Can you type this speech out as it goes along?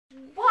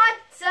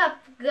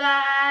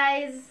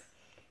guys.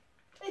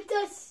 It's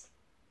us.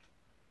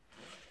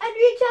 And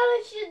we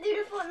challenge to do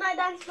the Fortnite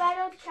Dance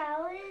Battle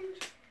Challenge.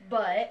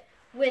 But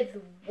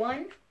with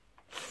one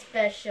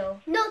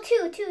special... No,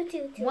 two.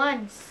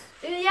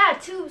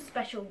 Two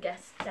special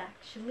guests,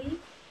 actually.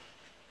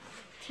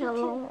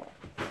 Hello.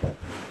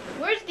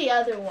 Where's the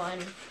other one?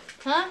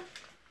 Huh?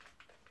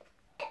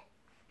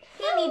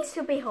 He needs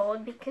to be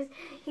held because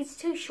he's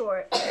too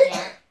short.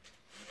 Yeah.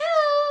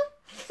 Hello.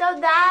 So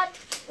that,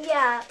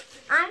 yeah.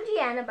 I'm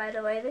Gianna, by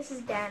the way. This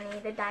is Danny,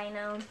 the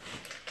dino.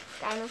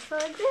 Dinos still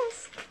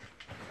exist.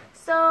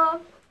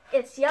 So,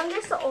 it's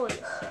youngest to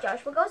oldest.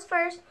 Joshua goes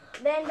first,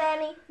 then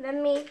Danny,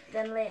 then me,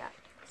 then Leah.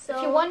 So,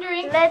 if you're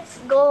wondering, let's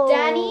go.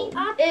 Danny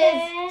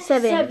is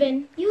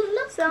 7. You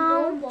look so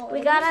normal.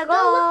 We gotta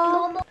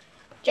go.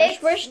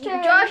 Joshua's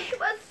turn.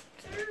 Joshua's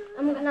turn.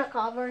 I'm gonna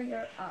cover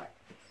your art.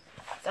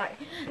 Sorry.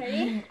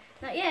 Ready?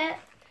 Not yet.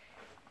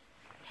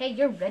 Hey,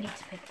 you're ready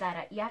to pick that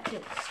up. You have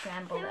to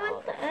scramble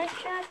all that.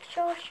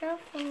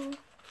 Shuffle.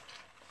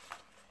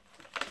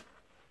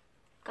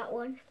 Got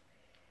one.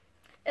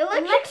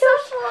 Electric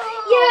shuffle.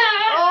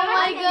 Yeah. Oh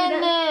my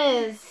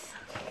goodness.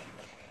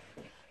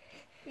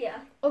 Yeah.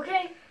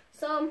 Okay.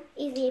 So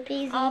Easy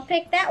peasy. I'll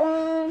pick that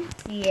one.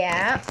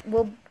 Yeah.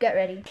 We'll get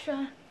ready.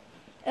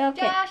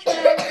 Okay.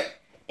 Joshua.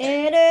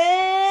 It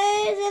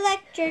is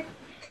electric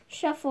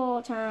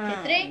shuffle time.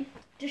 Okay,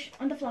 3. Just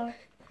on the floor.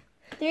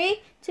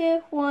 3,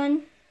 2,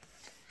 1.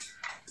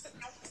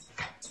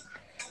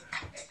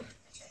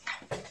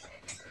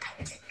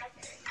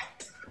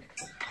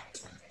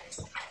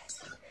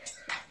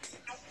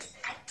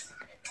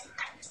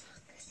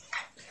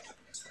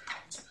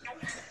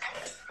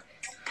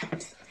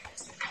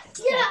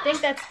 I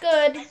think that's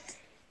good.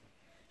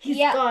 He's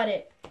got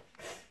it.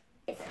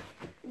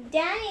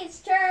 Danny's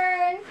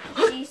turn.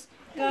 She's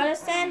gotta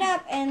stand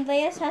up and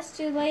Leah has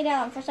to lay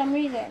down for some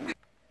reason.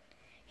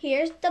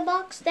 Here's the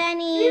box,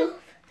 Danny.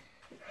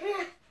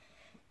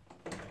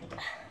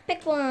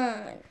 Pick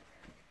one.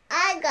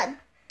 I got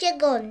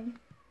chicken.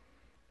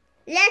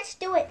 Let's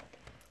do it.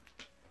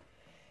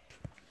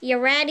 You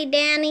ready,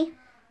 Danny?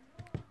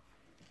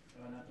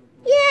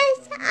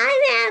 Yes,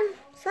 I am.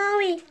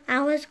 Sorry,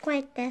 I was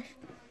quite deaf.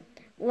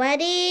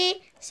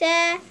 Ready,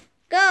 set,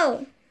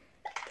 go.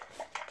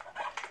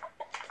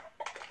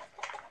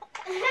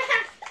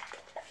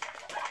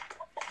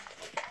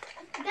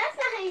 That's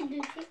not how you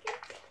do chicken.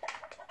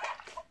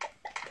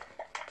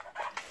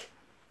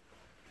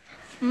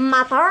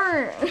 My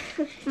turn.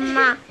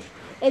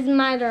 It's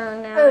my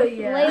turn now. Oh,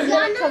 yeah. Lay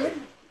down, cover.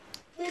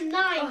 The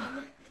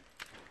 9.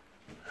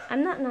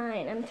 I'm not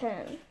 9, I'm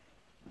 10.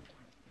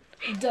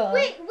 Duh.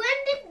 Wait, when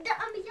did the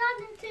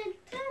turn 10?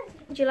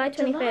 July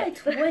July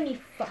 25th.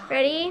 25.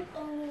 Ready?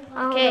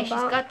 Oh, Okay, the she's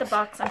box. got the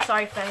box. I'm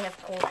sorry if I have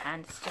cold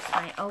hands. It's just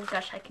my... Oh,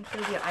 gosh, I can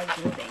feel your eyes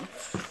moving.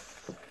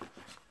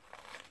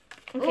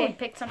 Okay. Ooh,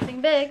 pick something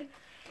big.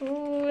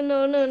 Ooh,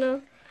 no.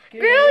 Good.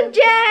 Grilled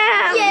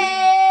jam!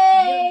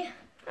 Yay!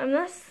 I'm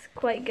not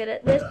quite good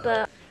at this,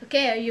 but...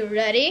 Okay, are you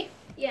ready?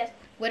 Yes.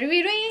 What are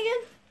we doing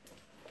again?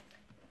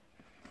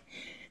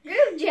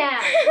 Grilled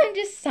jam!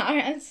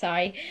 I'm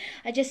sorry.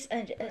 I just...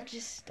 I'm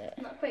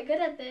not quite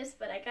good at this,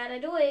 but I gotta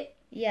do it.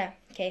 Yeah.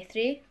 Okay,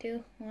 3,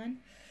 2, 1.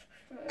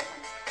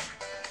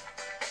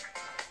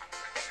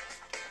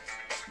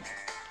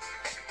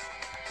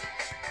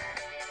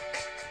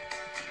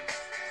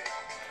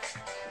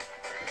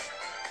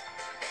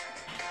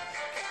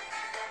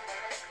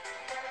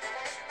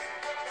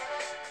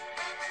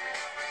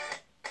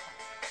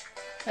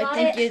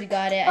 I think you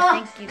got it. I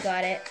think you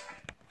got it.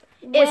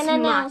 It's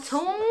my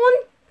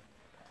turn.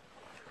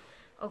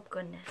 Oh,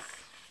 goodness.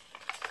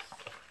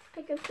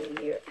 I can feel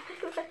your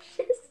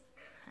eyelashes.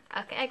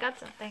 Okay, I got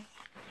something.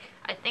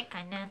 I think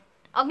I know.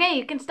 Okay,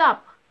 you can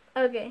stop.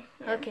 Okay.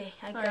 Okay,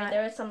 I got Alright,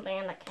 there was something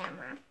in the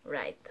camera.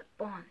 Ride the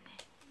pony.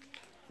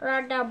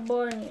 Ride the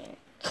pony.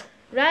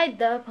 Ride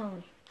the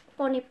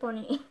pony.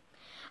 Pony.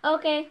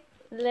 Okay,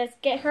 let's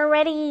get her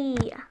ready.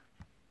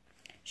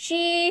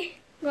 She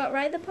got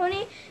ride the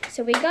pony,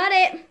 so we got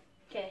it.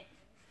 Okay.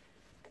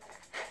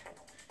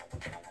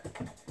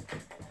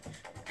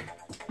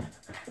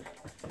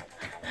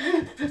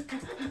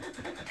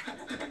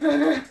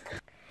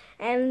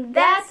 And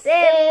that's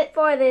it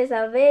for this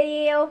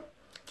video.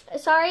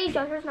 Sorry,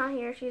 Joshua's not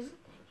here.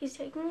 He's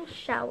taking a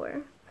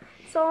shower.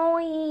 So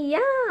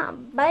yeah,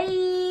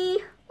 bye.